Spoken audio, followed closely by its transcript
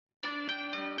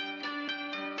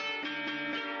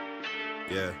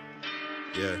Yeah,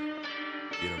 yeah.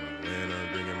 Get on my land,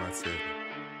 I'm bringing my Tekken.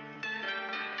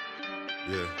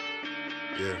 Yeah,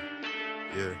 yeah,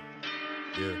 yeah,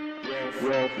 yeah.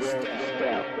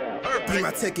 Bring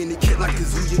my Tekken and kid like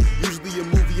Kazuya. Usually a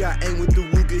movie, I aim with the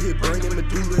Ruger, hit burning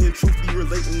medulla, and truthfully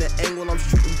relating the angle. I'm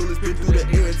shooting bullets, been through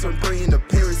the air and turn prey into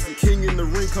parasite. King in the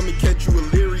ring, come and catch you a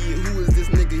Lariat. Who is this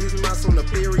nigga? His mouth's on the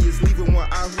barriers, leaving one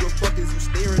eye. Who the fuck is you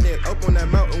staring at? Up on that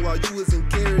mountain while you was in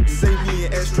carriage. Same me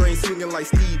and Xtra ain't swinging like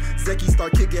Steve. Zeki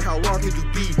start kicking, how long could you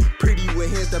be? Pretty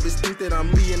with hands that bitch think that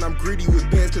I'm Lee, and I'm gritty with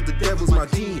bands cause the devil's my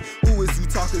gene. Who is you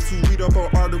talking to? Read up on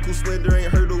articles, SlandeR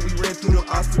ain't heard of. We ran through the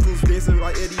obstacles, dancing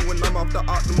like Eddie when I'm off the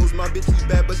optimals. My bitch she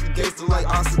bad, but she gangsta like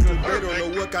Asuka. They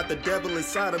don't know what got the devil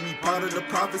inside of me. Part of the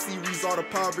prophecy, result of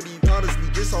poverty. Honestly,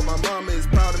 this all my mama is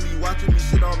proud of me. Watching me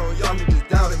shit on y'all niggas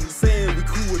doubting me. Saying we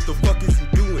cool, what the fuck is you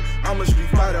doing? I'm a street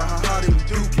fighter, how hard we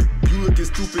duke it? You looking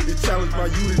stupid to challenge my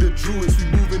unit of druids.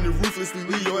 We moving it ruthlessly,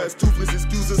 leave your ass toothless.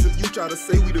 Excuse us if you try to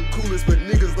say we the coolest, but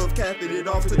niggas love capping it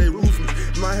off till they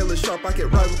ruthless. My hella sharp, I can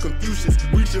rival Confucius.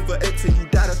 Reaching for X and you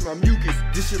die, that's my mucus.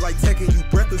 This shit like Tekken, you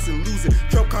breathless and losing.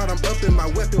 Trump card, I'm up in my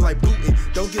weapon like booting.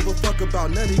 Don't give a fuck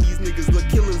about none of these niggas. Look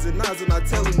killers and knives when I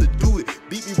tell them to do it.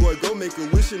 Beat me, boy, go make a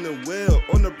wish in the well.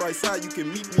 On the bright side, you can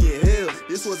meet me in hell.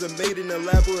 This wasn't made in a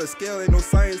lab or a scale. Ain't no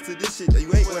science to this shit, you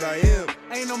ain't what I am.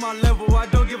 Ain't on my level, I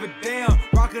don't give a damn.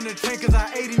 Rockin' the tank cause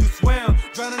I ate and you swam.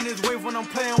 Drowning this wave when I'm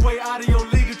playing way out of your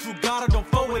league. And you got it, don't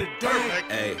fuck with a damn.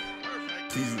 Hey,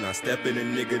 please do not step in a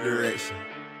nigga direction.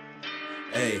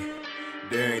 Hey,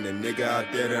 there ain't a nigga out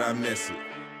there that I mess with.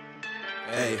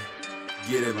 Hey,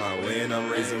 get in my way and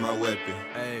I'm raising my weapon.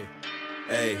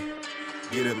 Hey,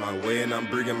 get in my way and I'm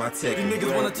bringing my Tekken. You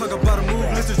niggas wanna talk about a move,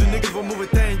 listen, you niggas will move a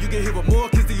thing. You get hit with more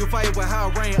kids than you fight with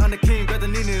Hwoarang. I'm the king, got the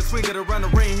Nina and swing it around the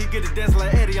ring. He get it dancing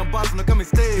like Eddie, I'm bossing to come and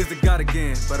stay. Here's the god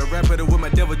again, but I rap it with my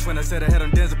devil twin. I said I had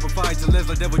him dancing for fire to Les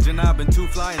like devil Janab and too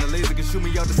fly. And Eliza can shoot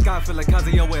me out the sky, feel like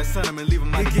Kazuya where I son him and leave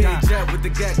him like he getting jacked with the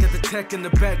gat, got the tech in the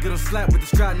back, get him slapped with the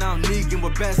strap. Now I'm Negan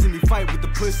with bats, see me fight with the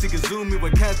pussy. Kazumi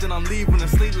with cats and I'm leaving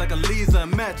asleep like Eliza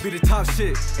and match. Be the top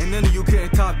shit, and none of you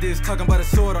couldn't top this. Talking about a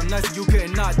sword, I'm nice and you couldn't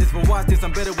not this, but watch this,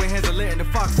 I'm better with hands are letting the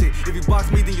fox hit. If you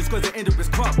box me, then your squares will end up as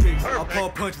crop picks. I'll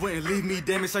pull punch, wouldn't leave me,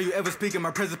 damn it. How you ever speak in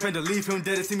my presence, pen to leave him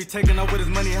dead. See me taking off with his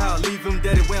money, how I leave him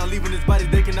dead. The way I'm leaving his body,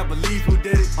 they cannot believe who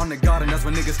did it. On the garden, that's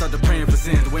when niggas start to praying for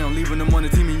sins. The way I'm leaving them on the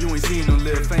team and you ain't seeing them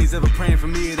live. Fans ever praying for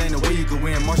me, it ain't no way you can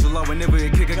win. Martial law, whenever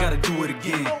it kick, I gotta do it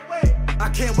again. I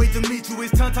can't wait to meet you,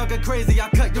 his tongue talking crazy. I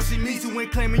cut Yoshimitsu when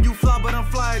claiming you fly, but I'm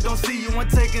fly, don't see you. I'm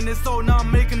taking this soul, now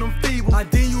I'm making them feeble. I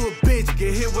deem you a bitch,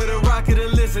 get hit with a rocket or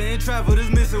listen. And travel this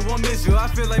missing, won't miss you. I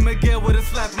feel like Miguel with a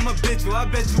slap, I'm a bitch you. I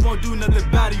bet you won't do nothing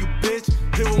about it, you bitch.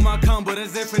 Hit with my combo,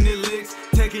 that's infinite licks.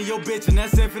 Taking your bitch and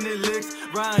that's infinite licks.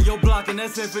 Riding your block and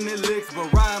that's infinite licks.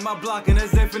 But riding my block and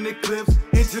that's infinite clips.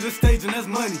 Into the stage and that's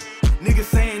money. Niggas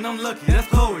saying I'm lucky, that's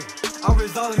Chloe. I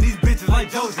raise all of these bitches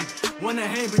like Josie. Wanna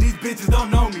hang but these bitches don't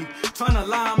know me. Tryna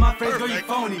lie on my face, girl you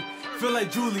phony. Feel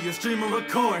like Julia, streaming,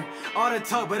 recording. All that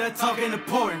talk, but that talk ain't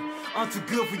important. I'm too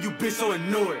good for you bitch, so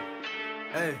ignore it.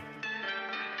 Hey.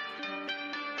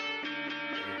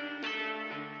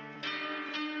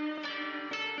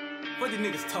 What these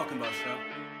niggas talking about, y'all?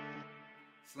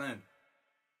 SlandeR.